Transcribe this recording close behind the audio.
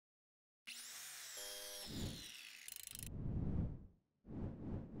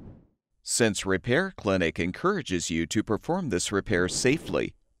Since Repair Clinic encourages you to perform this repair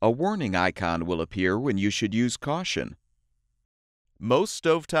safely, a warning icon will appear when you should use caution. Most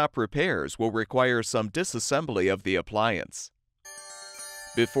stovetop repairs will require some disassembly of the appliance.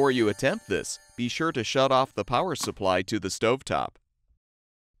 Before you attempt this, be sure to shut off the power supply to the stovetop.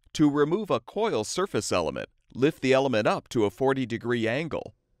 To remove a coil surface element, lift the element up to a 40-degree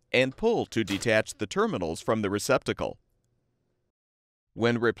angle and pull to detach the terminals from the receptacle.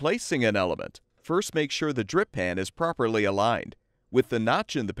 When replacing an element, first make sure the drip pan is properly aligned, with the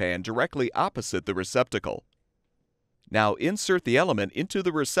notch in the pan directly opposite the receptacle. Now insert the element into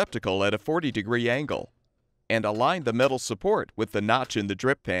the receptacle at a 40-degree angle and align the metal support with the notch in the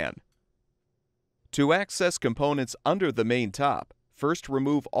drip pan. To access components under the main top, first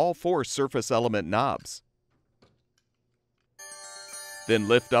remove all 4 surface element knobs. Then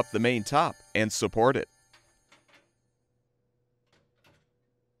lift up the main top and support it.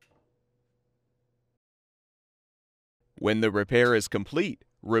 When the repair is complete,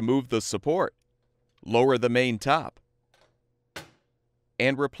 remove the support, lower the main top,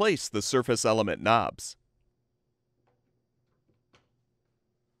 and replace the surface element knobs.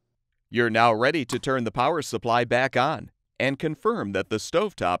 You're now ready to turn the power supply back on and confirm that the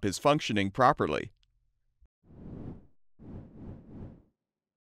stovetop is functioning properly.